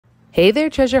Hey there,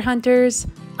 treasure hunters!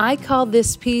 I call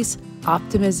this piece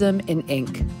Optimism in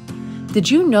Ink. Did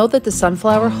you know that the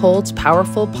sunflower holds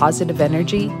powerful positive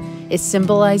energy? It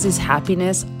symbolizes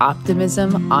happiness,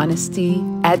 optimism, honesty,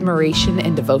 admiration,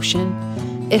 and devotion.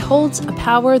 It holds a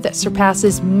power that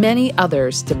surpasses many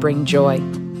others to bring joy.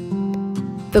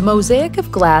 The mosaic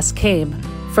of glass came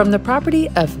from the property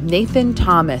of Nathan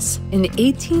Thomas in the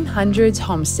 1800s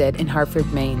homestead in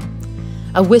Hartford, Maine.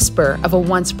 A whisper of a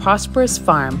once prosperous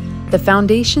farm, the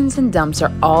foundations and dumps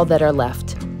are all that are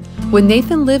left. When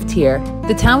Nathan lived here,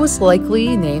 the town was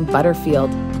likely named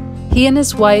Butterfield. He and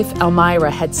his wife,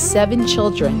 Elmira, had 7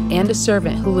 children and a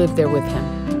servant who lived there with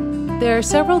him. There are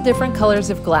several different colors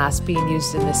of glass being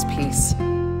used in this piece.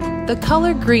 The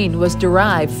color green was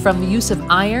derived from the use of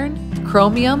iron,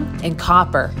 chromium, and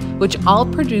copper, which all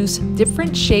produce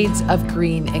different shades of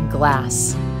green in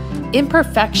glass.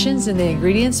 Imperfections in the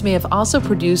ingredients may have also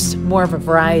produced more of a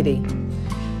variety.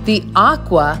 The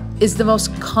aqua is the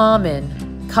most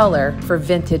common color for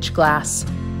vintage glass.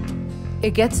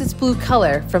 It gets its blue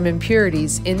color from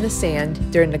impurities in the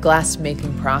sand during the glass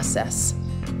making process.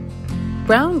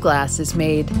 Brown glass is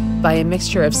made by a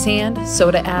mixture of sand,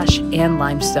 soda ash, and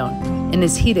limestone, and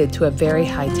is heated to a very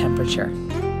high temperature.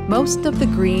 Most of the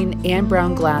green and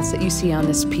brown glass that you see on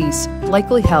this piece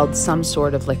likely held some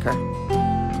sort of liquor.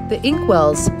 The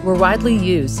inkwells were widely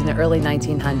used in the early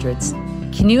 1900s.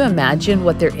 Can you imagine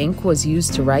what their ink was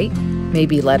used to write?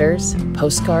 Maybe letters,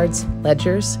 postcards,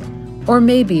 ledgers, or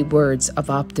maybe words of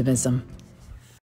optimism.